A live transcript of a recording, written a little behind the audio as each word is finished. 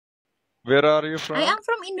Where are you I from? am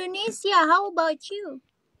from Indonesia. How about you?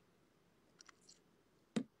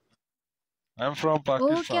 I'm from क्या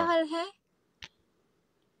Pakistan. हाल है?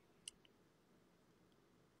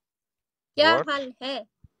 क्या What? हाल है?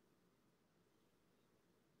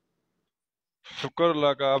 शुक्र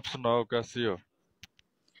अल्लाह का, आप सुनाओ कैसी हो?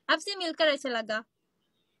 आपसे मिलकर अच्छा लगा.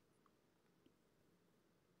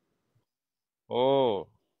 Oh,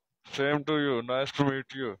 same to you. Nice to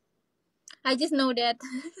meet you. I just know that.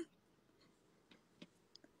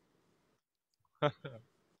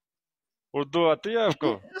 Urdu आती है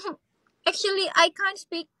आपको? Actually, I can't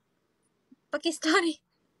speak Pakistani.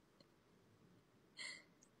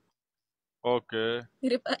 Okay.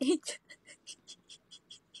 Mirip aja.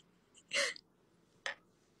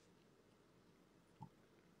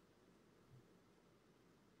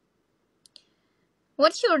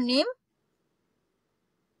 What's your name?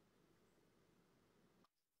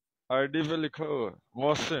 ID पे लिखा हुआ है,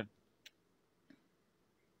 Mohsin.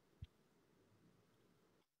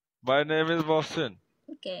 My name is Mohsin.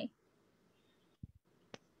 Okay.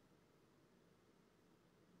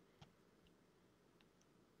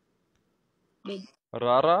 Big.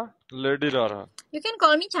 Rara, Lady Rara. You can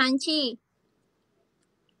call me Chanchi.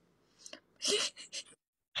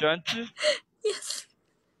 Chanchi? Yes.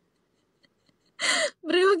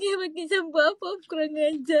 Grogi pakai shampoo apa? Kurang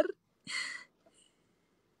ajar.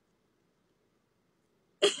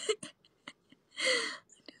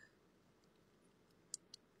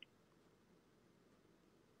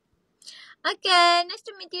 Okay, nice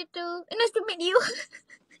to meet you too. Nice to meet you.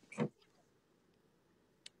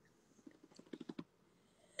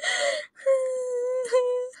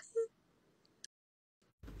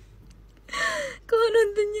 Kok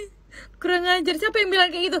nontonnya? Kurang ajar. Siapa yang bilang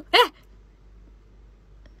kayak gitu?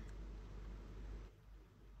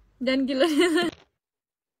 Dan gila lagi.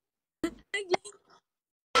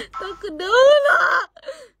 Takut dulu.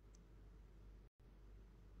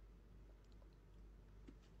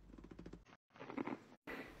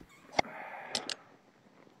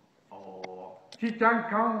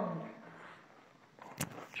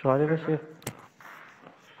 Sorry, Bashir.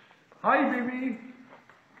 Hi, baby.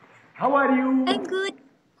 How are you? I'm good.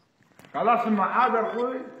 خلاص المعاد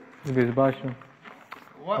اخوي. Biz Bashu.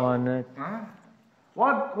 What? Wanet. Huh?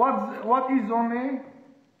 What is your name?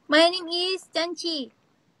 My name is Chanchi.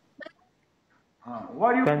 Where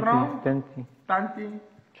are you from? Tanti. Tanti.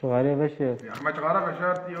 Sorry, Bashir. يا ما تغرب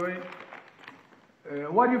اشارتي وي.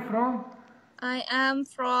 Where are you from? I am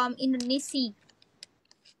from Indonesia.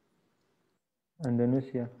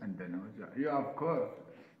 Indonesia. Indonesia. Yeah, of course.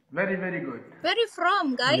 Very, very good. Where are you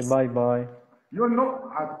from, guys? Bye bye. You know,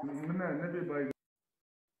 نبي باي.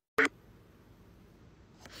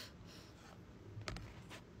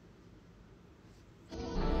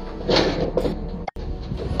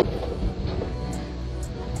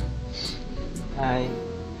 Hi.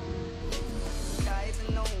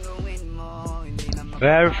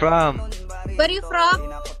 Where are you from? Where are you from?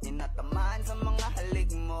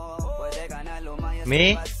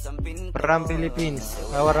 Me? From Philippines.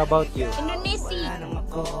 How about you? Indonesia.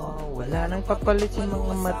 Ko, wala nang papalit sa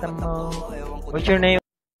mga mata mo. What's your name?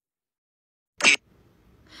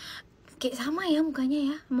 Kayak sama ya mukanya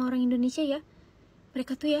ya sama orang Indonesia ya.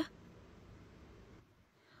 Mereka tuh ya.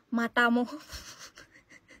 Matamu.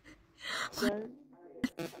 Matamu.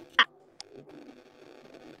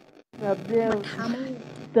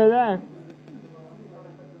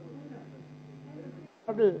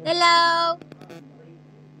 Hello.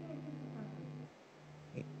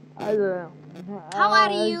 How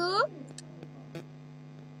are you?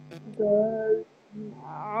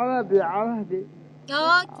 عربي.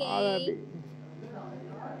 Okay.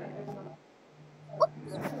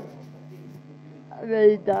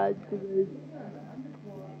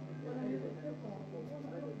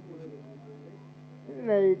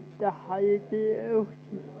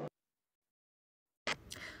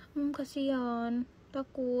 Kasihan.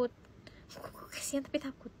 Takut. Kasihan tapi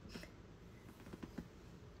takut.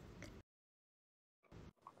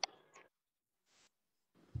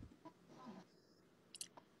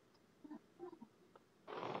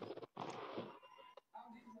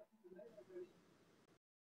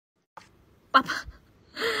 Papa.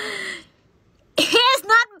 He's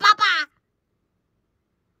not Papa.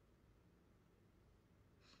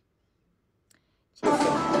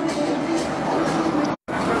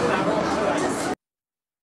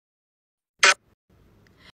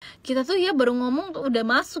 Kita tuh ya baru ngomong tuh udah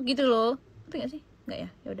masuk gitu loh. Ngerti gak sih? Enggak ya?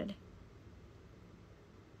 Ya udah deh.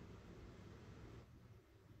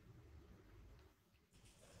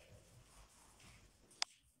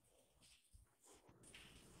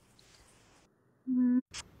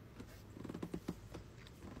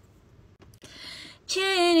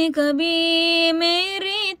 चैन कभी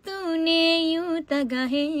मेरे तूने यूं तका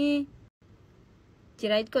है.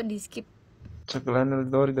 Kirain kok di skip. Sekolah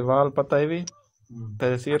dari dewal patah ini.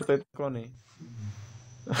 Tersir tuh kok nih.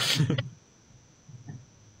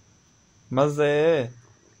 मजे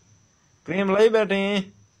क्रीम लाई बैठे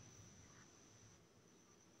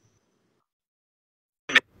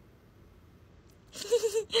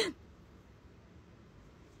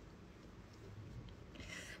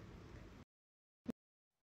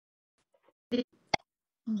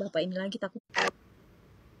Bapak ini lagi takut.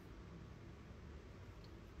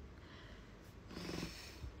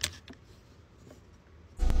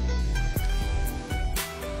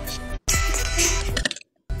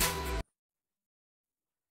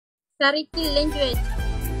 Sariki language.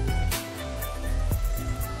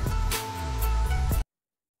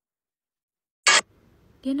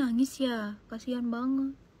 Dia nangis ya, kasihan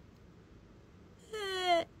banget.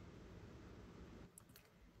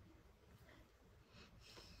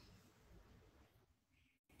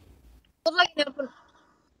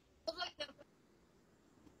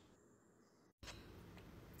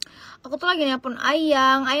 Aku tuh lagi nelpon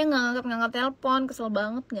Ayang nggak ngangkat telepon, kesel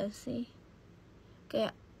banget gak sih?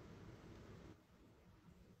 Kayak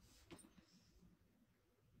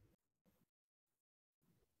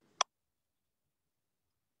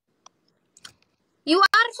you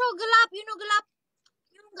are so gelap, you know gelap.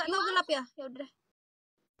 You nggak tahu gelap ya? Ya udah.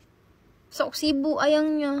 Sok sibuk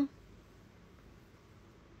Ayangnya.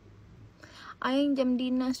 Ayang jam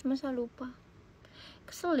dinas, masa lupa.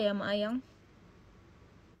 Kesel ya sama Ayang.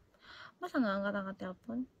 Masa nggak angkat-angkat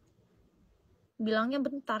telepon? Bilangnya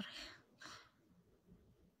bentar.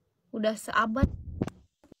 Udah seabad.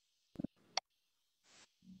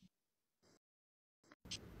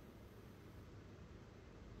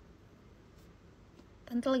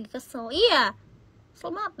 Tante lagi kesel. Iya.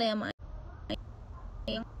 Kesel banget deh sama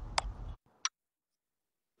Ayang.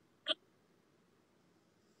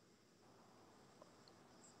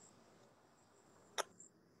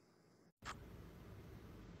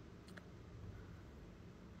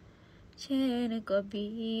 Cene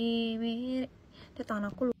kopi mere. Dia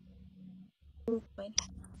tangan aku lupa ini.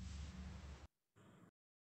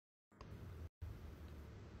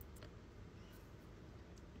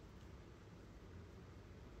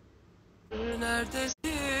 Neredesin?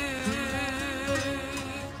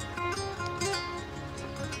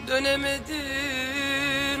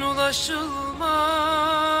 Dönemedin ulaşılmaz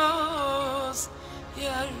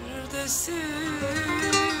yerdesin.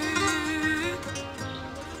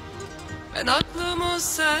 Ben aklımı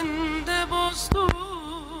sende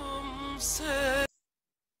bozdum sen.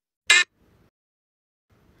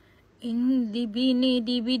 Ini dibi.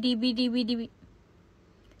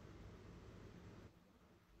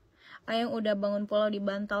 Ayang udah bangun pulau di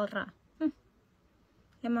bantal, Ra.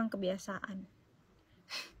 Emang kebiasaan.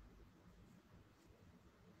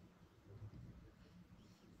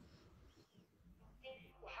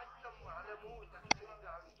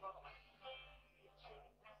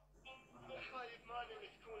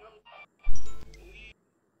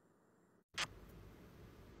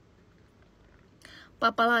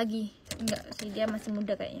 Papa lagi. Enggak sih, dia masih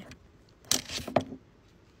muda kayaknya.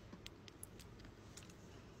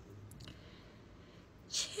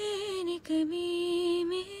 Cene kabhi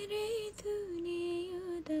mere tune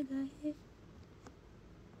यूं दगा है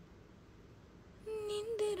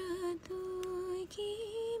नींद रातों की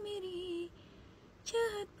मेरी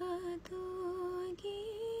चाहत बातों की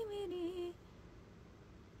मेरे.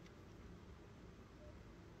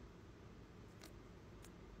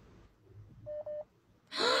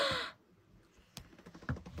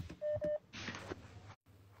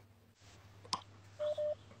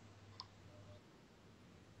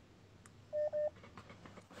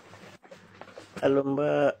 Halo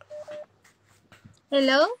Mbak.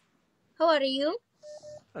 Hello, how are you?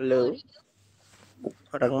 Halo.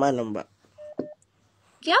 Orang mana Mbak?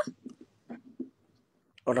 Kya?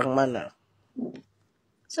 Orang mana?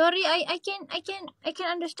 Sorry, I can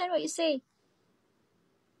understand what you say.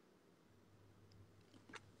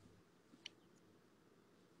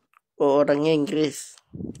 Oh, orangnya Inggris.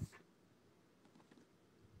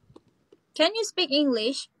 Can you speak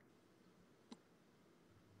English?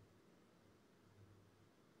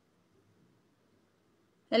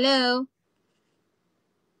 Hello.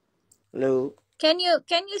 Halo. Can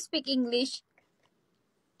you speak English?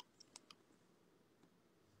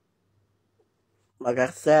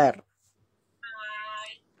 Makassar.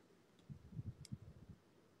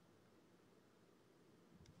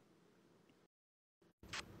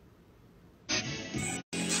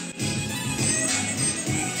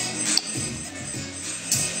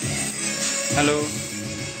 Halo.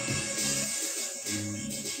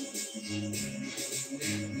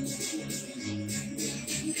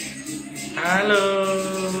 Halo.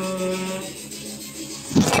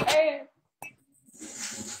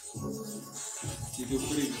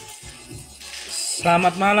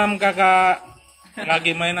 Selamat malam kakak.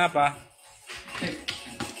 Lagi main apa?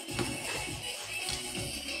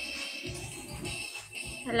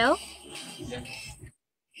 Hello?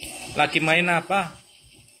 Lagi main apa?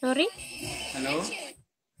 Sorry? Halo.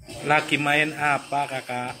 Lagi main apa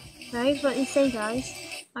kakak? Guys, what you say, guys?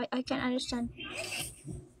 I can't understand.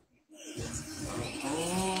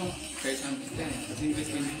 Oh, guys understand. Bahasa Inggris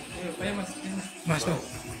ini. Ayo, mas. Mas tuh.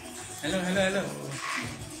 Halo.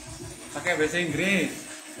 Pakai bahasa Inggris.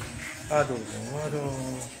 Aduh.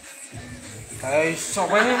 Guys,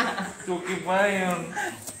 sopanya cukup main.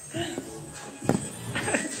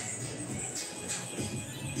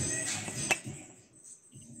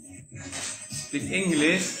 Speak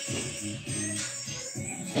English.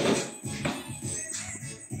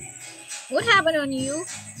 What happened on you?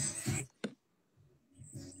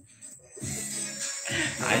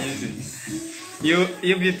 Ayo sih.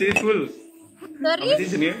 You beautiful. Sorry? Apa sih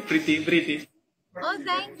sini? Pretty. Oh,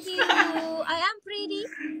 thank you. I am pretty.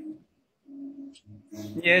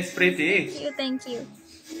 Yes, pretty. Thank you.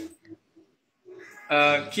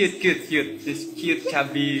 Cute. This cute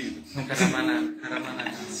chubby. Haramana.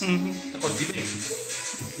 Tekor di.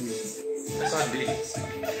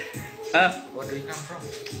 Where do you come from?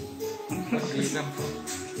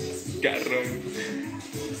 Gak wrong.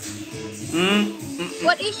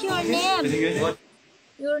 What is your name? Bahasa Inggris?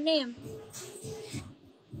 Your name?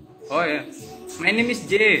 Oh ya. My name is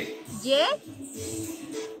J. J?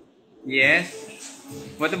 Yes.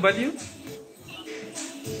 What about you?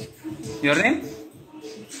 Your name?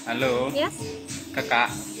 Halo. Yes? Kakak.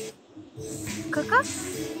 Kakak?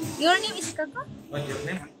 Your name is Kakak? What's your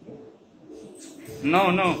name?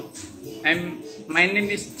 No. My name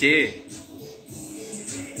is J.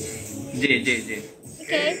 J.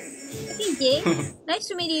 Okay, J. Nice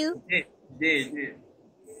to meet you. J.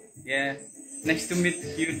 Yeah. Nice to meet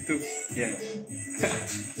you too. Yeah.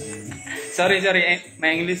 sorry.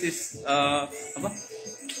 My English is apa?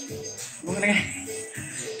 Bukan ya?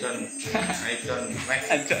 I don't like.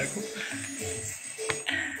 Aja aku.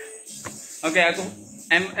 Oke,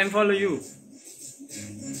 I'm follow you.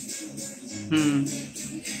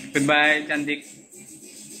 Goodbye, cantik.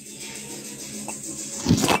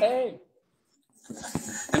 Hey.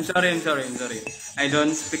 I'm sorry. I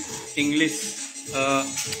don't speak English.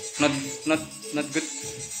 Not good.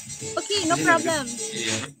 Okay, no problem.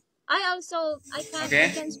 Iya. I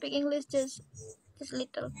can speak English just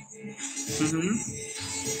little.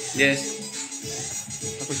 Yes.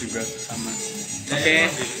 Aku juga sama.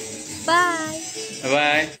 Oke. Bye.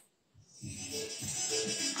 Bye.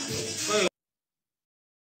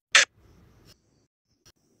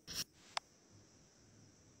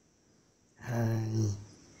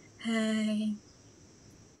 Hi.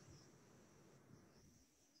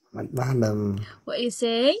 Selamat malam. What you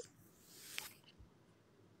say?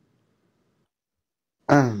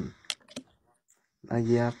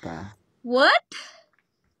 Lagi apa? What?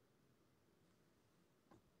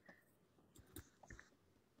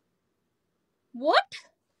 What?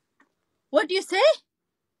 What do you say?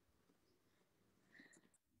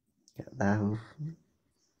 Gak tahu.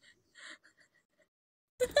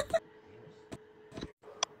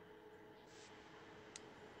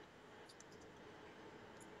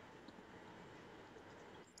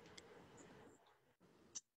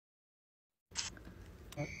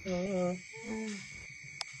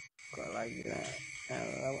 Kok lagi lah?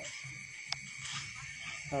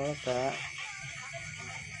 Halo kak.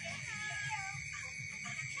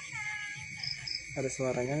 Ada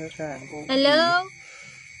suaranya nggak kak? Hello.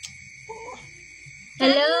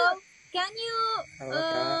 Hello. Can you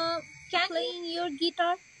can playing your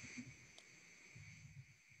guitar?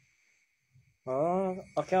 Oh,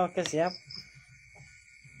 oke siap.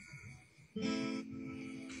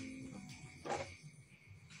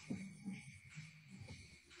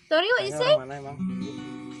 Sorry, what you say? Mana emang?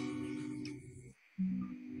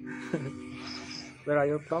 Where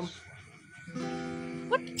are you from?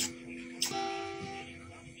 What?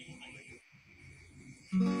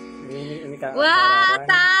 Ini kak. Wah,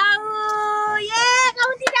 tahu. Yeah,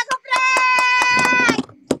 kamu tidak geprek.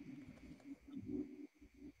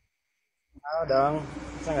 Tahu dong.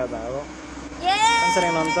 Saya nggak tahu. Yeah. Kan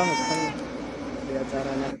sering nonton kan di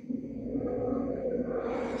acaranya.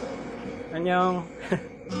 Annyeong.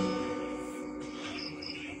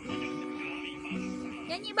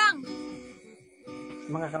 Nyanyi bang.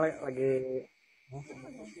 Emang kakak lagi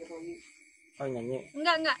Oh nyanyi.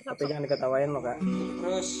 Enggak, Tapi sok-sok. jangan diketawain loh kak.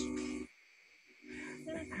 Terus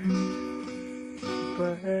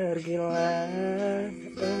Pergilah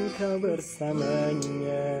engkau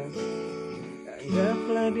bersamanya.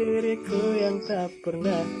 Anggaplah diriku yang tak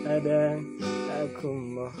pernah ada. Aku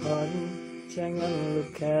mohon jangan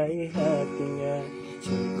lukai hatinya.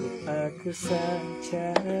 Cukup aku saja.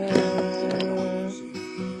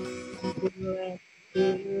 Bila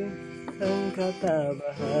engkau tak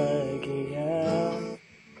bahagia,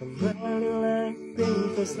 kembalilah,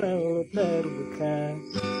 pintu selalu terbuka.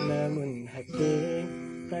 Namun hati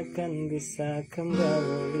takkan bisa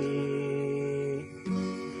kembali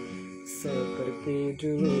seperti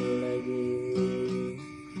dulu lagi.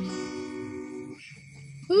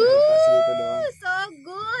 Kak, segitu doang. So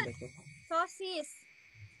good. Udah cukup. Sosis.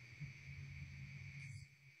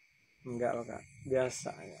 Enggak loh kak, biasa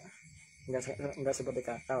ya. Enggak seperti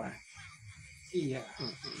kakak lah. iya.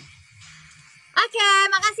 Oke,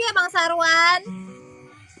 makasih ya Bang Sarwan.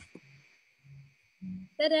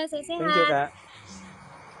 Dadah, Thank you sehat-sehat. kak.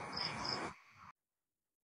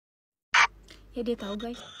 Ya dia tahu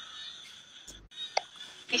guys.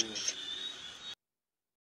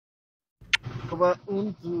 Coba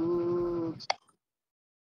untuk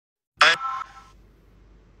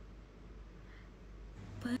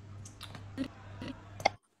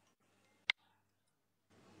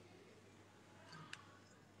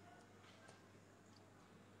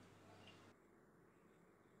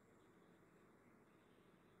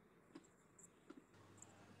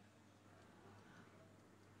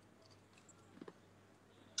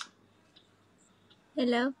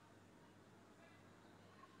Hello.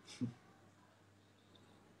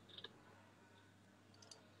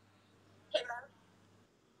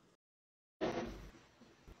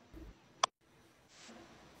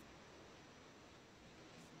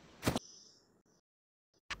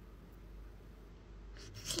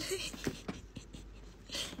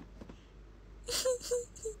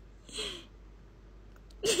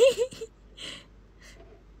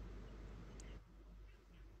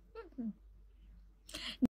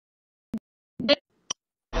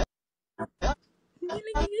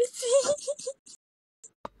 Ini lagi sih.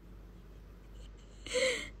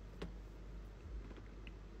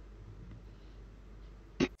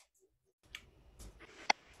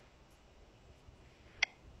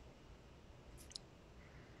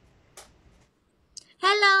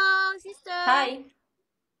 Hello, sister. Hi.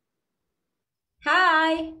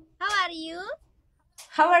 Hi. How are you?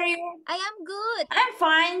 How are you? I am good. I'm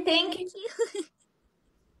fine, thank you. Thank you.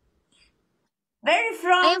 Where are you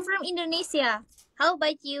I am from? from Indonesia. How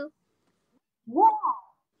about you?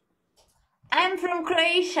 Wow. I'm from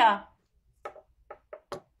Croatia.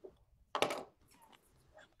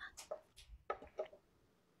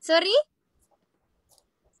 Sorry?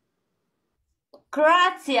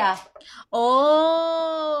 Croatia.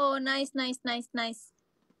 Oh, nice.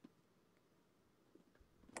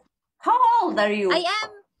 How old are you? I am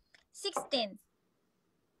 16.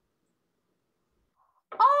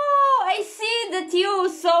 Oh, I see that you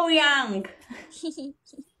so young.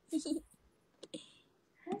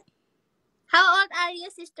 How old are you,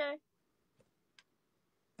 sister?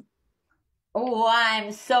 Oh,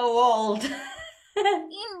 I'm so old.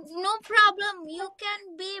 No problem. You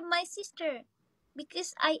can be my sister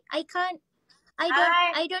because I can't.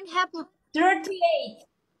 I don't have 38.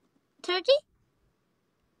 30.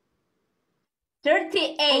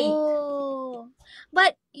 38. Oh,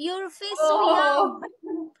 but your face so young.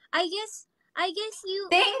 I guess you.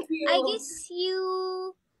 Thank you. I guess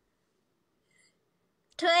you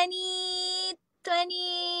 20,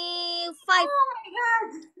 25. Oh my God.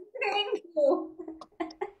 Thank you.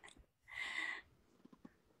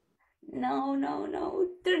 No.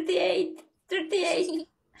 38. 38.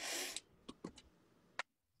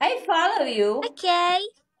 I follow you. Okay.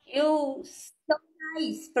 You so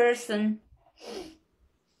nice person.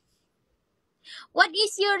 What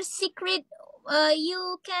is your secret?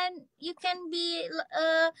 You can be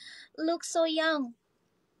look so young.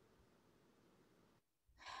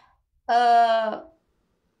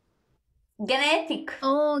 Genetic.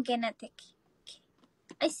 Oh, genetic. Okay.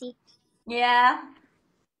 I see. Yeah.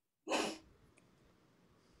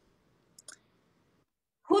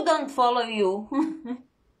 Who don't follow you?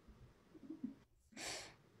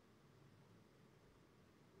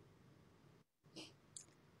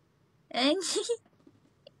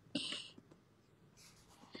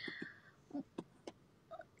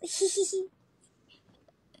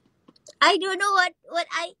 I don't know what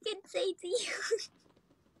I can say to you.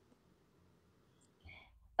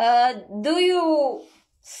 Do you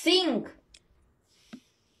sing?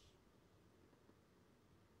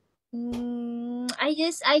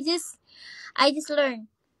 I just learned.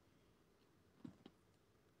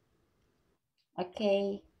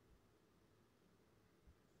 Okay.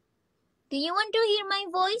 Do you want to hear my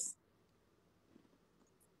voice?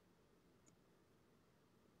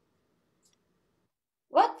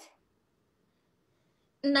 What?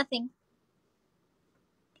 Nothing.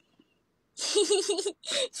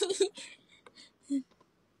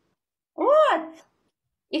 What?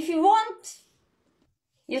 If you want,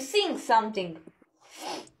 you sing something.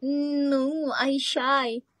 No, I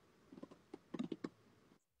shy.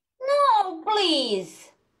 No,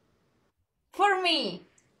 please. For me.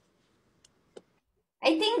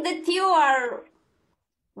 I think that you are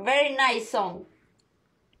very nice song.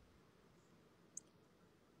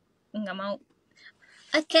 Nggak mau.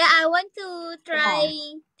 Okay, I want to try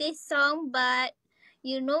this song, but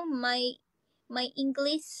you know my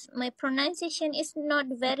English, my pronunciation is not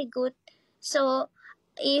very good. So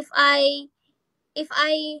if I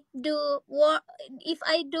do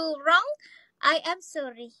wrong, I am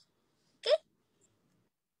sorry. Okay?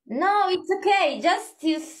 No, it's okay.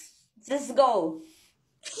 Just go.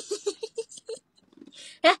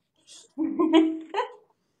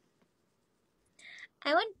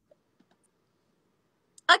 I want.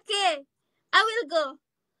 Okay, I will go.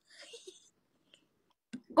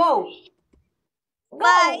 Go.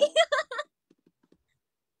 Bye.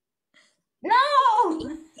 No.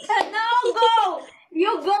 No, go.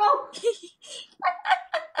 You go.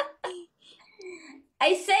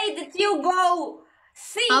 I say that you go.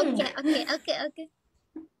 Sing. Okay.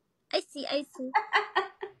 I see.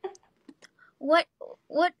 What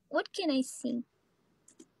can I sing?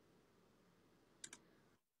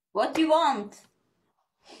 What do you want?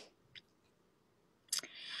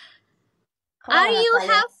 Are you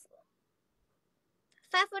have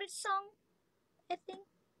favorite song? I think.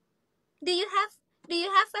 Do you have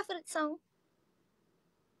favorite song?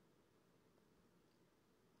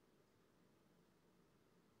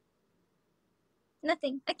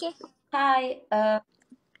 Nothing. Okay. Hi.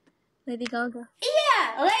 Lady Gaga.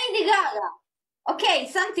 Yeah, Lady Gaga. Okay,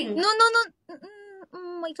 something. No.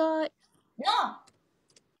 Oh my god. No.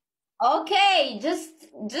 Okay, just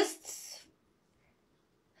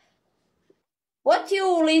what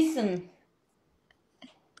you listen?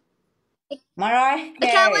 Mariah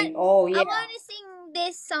Carey. Oh yeah. I want to sing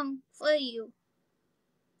this song for you.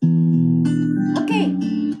 Okay.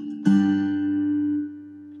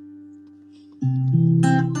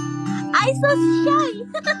 I so shy.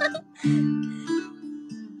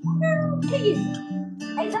 Please.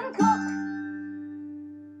 I don't talk.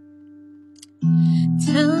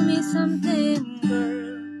 Tell me something, girl.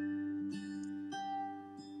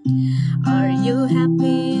 Are you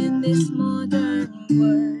happy in this modern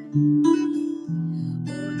world?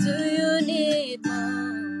 Or do you need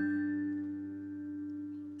more?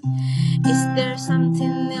 Is there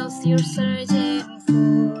something else you're searching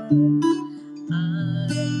for? I'm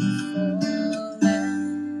falling.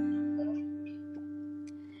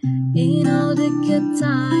 In all the good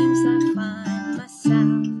times I find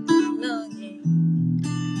myself longing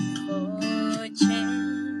for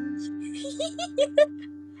change.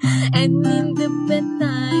 And in the bad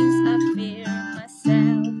times I fear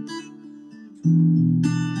myself.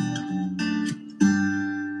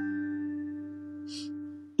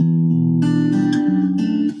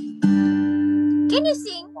 Can you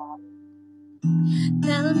sing?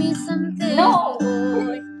 Tell me something, No.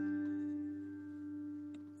 boy.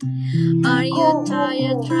 Are you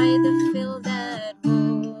tired? Try to feel that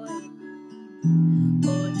void.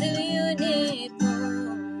 Or do you need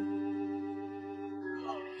more?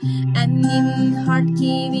 And in heart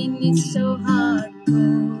giving it's so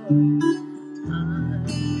hardcore. I'm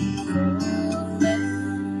falling.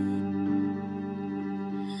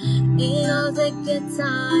 In all the good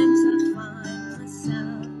times I find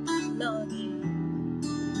myself longing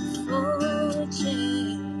for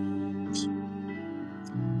change.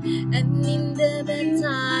 And in the bad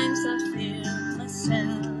times I feel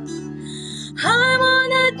myself. I'm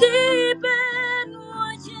on a deep end,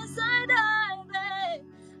 watch as I dive in.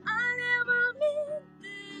 I never meet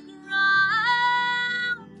the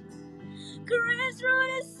ground. Grace through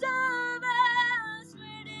the surface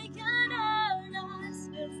where they can hurt us.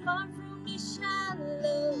 We're far from the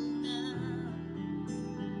shallow now.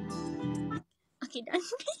 Okay, done.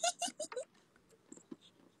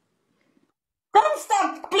 Don't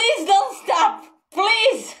stop. Please don't stop.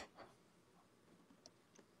 Please.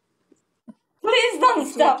 Please don't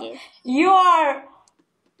stop. Okay. You are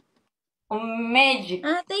magic.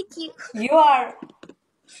 Thank you. You are.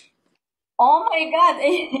 Oh my God.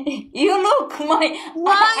 You look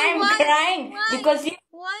I'm crying because you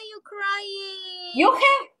Why are you crying? You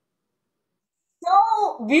have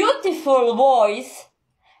so beautiful voice,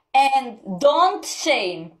 and don't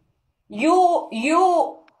shame. You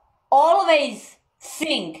always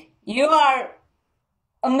sing. You are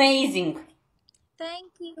amazing.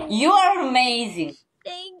 Thank you. You are amazing.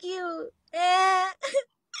 Thank you.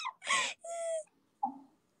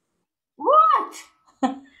 What?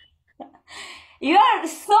 You are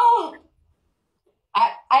so...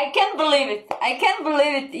 I can't believe it. I can't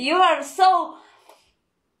believe it. You are so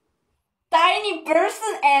tiny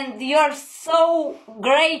person and you are so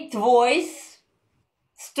great voice.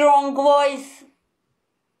 Strong voice.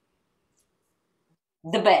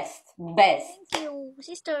 The best. Best. Thank you,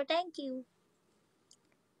 sister. Thank you.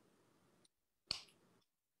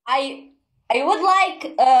 I would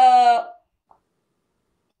like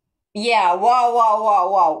yeah,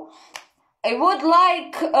 wow. I would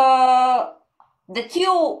like that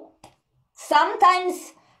you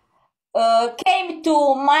sometimes came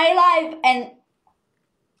to my life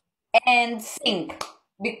and sing,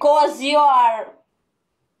 because you are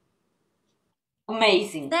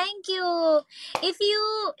amazing. Thank you. If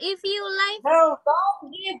you like, Girl,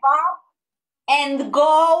 don't give up and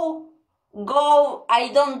go. I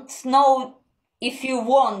don't know if you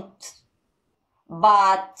want,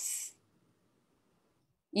 but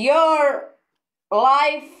your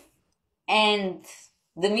life and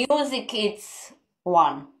the music, it's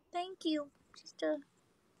one. thank you, sister.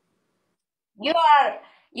 You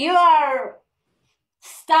are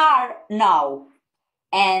star now,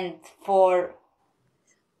 and for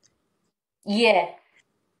yeah.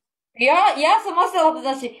 Я сама стала,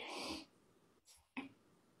 значи.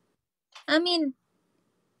 I mean,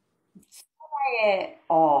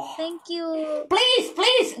 Oh. thank you. Please,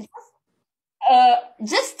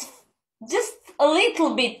 just a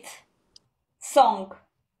little bit song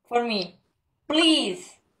for me,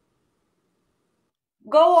 please.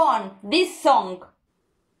 Go on, this song.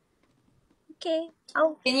 Okay.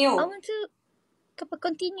 Can you? I want to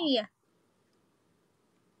continue, yeah.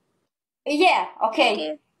 Yeah, okay.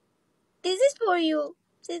 Okay. This is for you,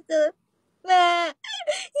 sister.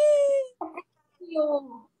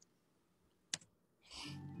 You.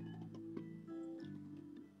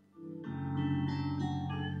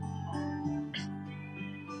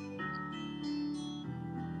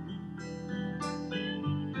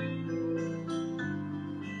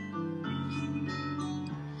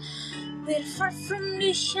 We're far from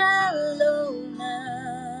the shallow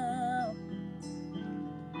now.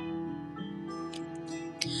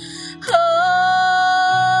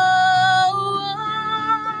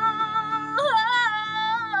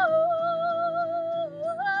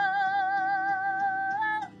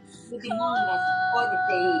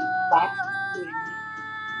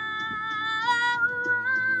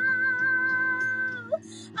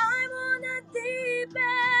 I'm on a deep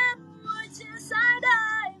end, watch as I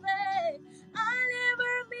dive in. I'll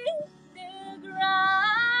never meet the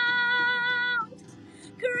ground.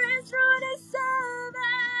 Crash through the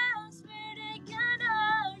surface where they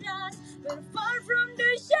cannot us. We're far from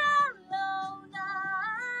the shallow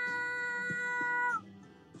now.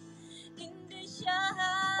 In the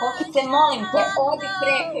Koki, te molim, te odi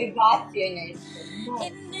preko i baci joj nešto.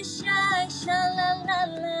 in the shallow.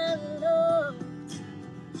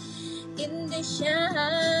 In the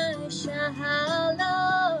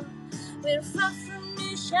shallow, we're far from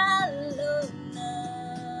the shallow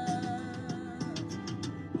now.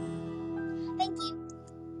 Thank you.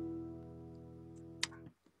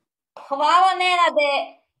 Hvala,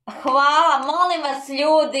 Nenade. Hvala, molim vas,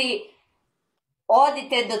 ljudi.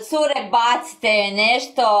 Odite do cure, bacite joj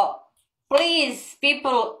nešto. Please,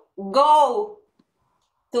 people, go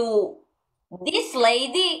to this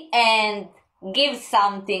lady and give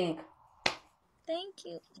something. Thank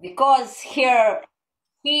you. Because here,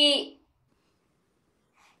 he...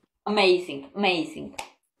 Amazing.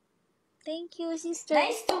 Thank you, sister.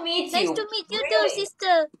 Nice to meet you. Nice to meet you Really. too,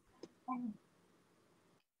 sister.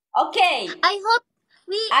 Okay. I hope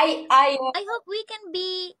I hope we can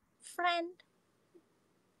be friends.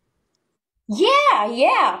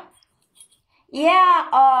 Yeah.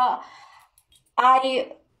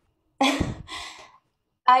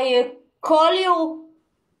 I call you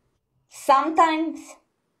sometimes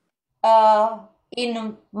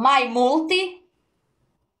in my multi,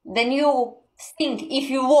 then you sing if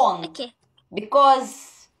you want. Okay.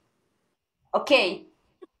 Because, okay,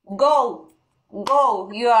 go,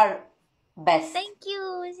 you are best. Thank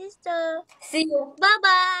you, sister. See you.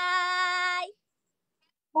 Bye-bye.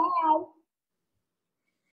 Bye.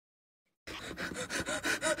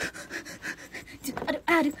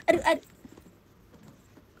 Aduh.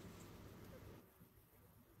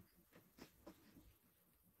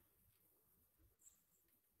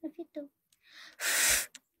 love you too.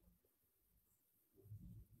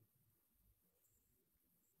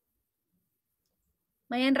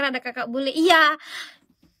 Mayandra ada kakak bule. Iya.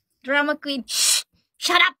 Drama queen.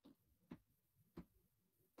 Shut up.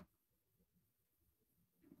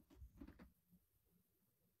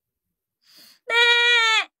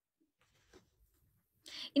 Nek.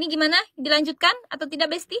 Ini gimana? Dilanjutkan atau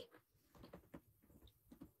tidak, Besti?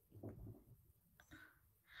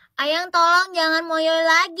 Ayang tolong jangan moyo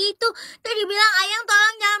lagi tuh. Tuh dibilang Ayang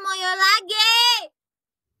tolong jangan moyo lagi.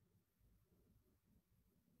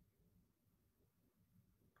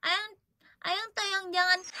 Ayang tolong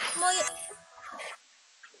jangan moyo.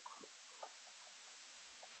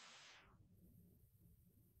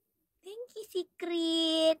 Thank you,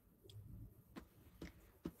 Secret.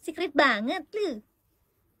 Secret banget lu.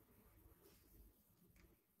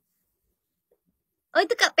 Oh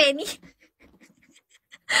itu Kak Penny.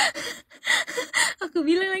 Aku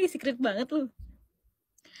bilang lagi secret banget lu.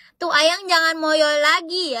 Tuh Ayang jangan moyo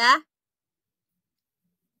lagi ya.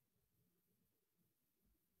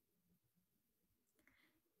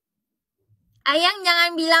 Ayang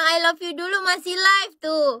jangan bilang I love you dulu, masih live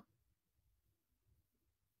tuh.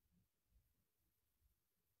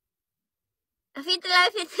 Fitlah.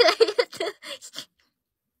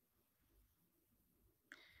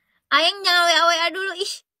 Ayang jangan WA dulu.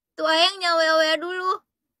 Ih, tuh Ayang jangan WA dulu.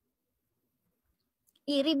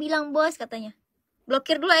 Iri bilang bos katanya.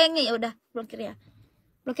 Blokir dulu Ayangnya, ya udah, blokir ya.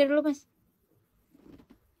 Blokir dulu, Mas.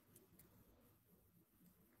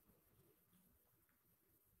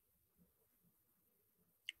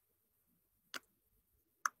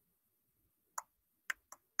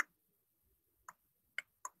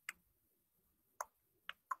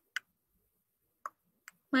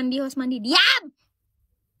 Mandi, host mandi. Diam!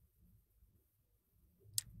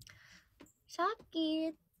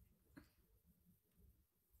 Sakit.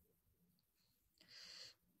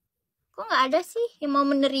 Kok nggak ada sih yang mau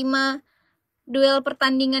menerima duel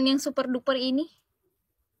pertandingan yang super duper ini?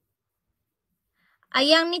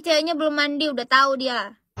 Ayang nih ceweknya belum mandi, udah tahu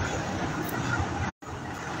dia.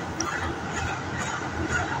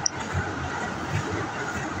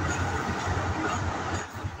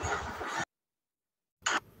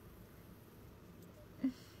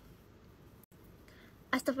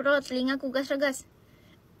 Astagfirullah, telingaku gas-gas.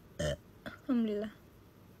 Alhamdulillah.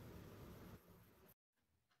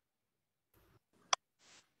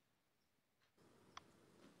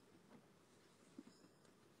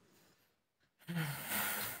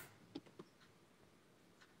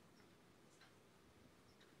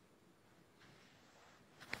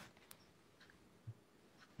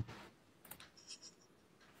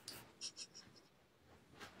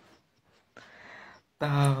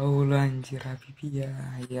 Tahu lah anjir Habibi ya.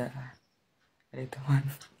 Hai teman.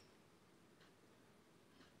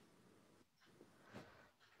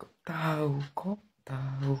 Kok tahu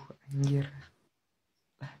anjir.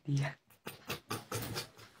 Lah dia.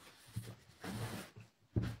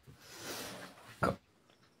 Kok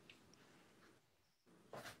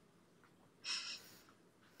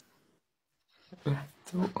lah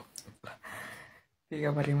cuk. Tiga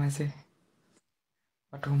hari masih.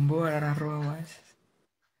 Waduh mbo Rara mas.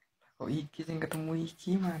 Kok iki sing ketemu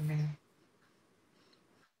iki mana?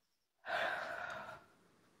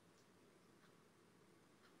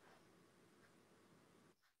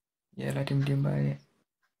 Ya lah diem baik.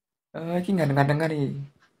 Iki nggak dengar nih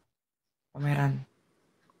pameran.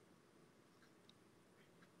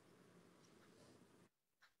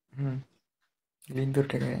 Lintur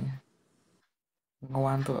deh kayaknya.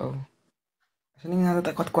 Ngewantuk aku. Sini ngantuk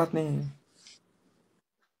tak kuat nih.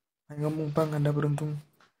 Ngomong bang Anda beruntung.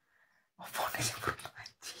 Apa nih sih beruntung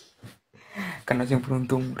aja? Karena yang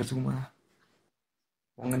beruntung bersuma.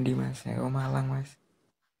 Wong ngendi mas? Ya Malang mas.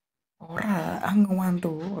 Ora,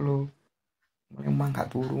 ngewantuk lo. Memang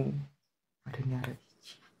gak turu. Ada nyari.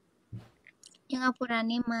 Yang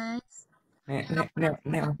ngapurane mas.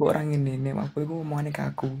 Nek aku orang ini, nek aku itu ngomongannya ke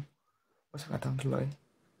aku. Pas kata dulu ya.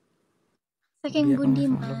 Saking bundi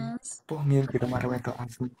mas. Poh ngil gitu marah wedok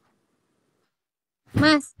asu.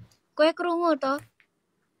 Mas, kowe krungu toh?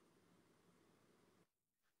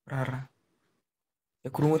 Rara.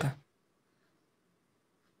 Ya krungu ta?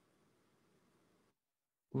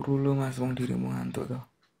 Uru lu mas wong dirimu ngantuk toh.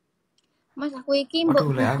 Mas aku iki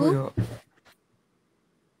mbok gugu. Aku yo.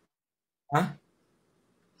 Hah?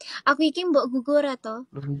 Aku iki mbok gugu ora toh?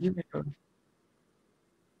 Lu iki betul.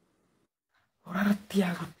 Ora ngerti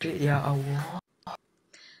aku dek ya Allah.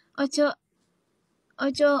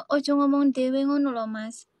 Ojo ngomong dewe ngono loh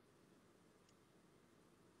mas.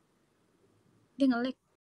 Dia ngelek.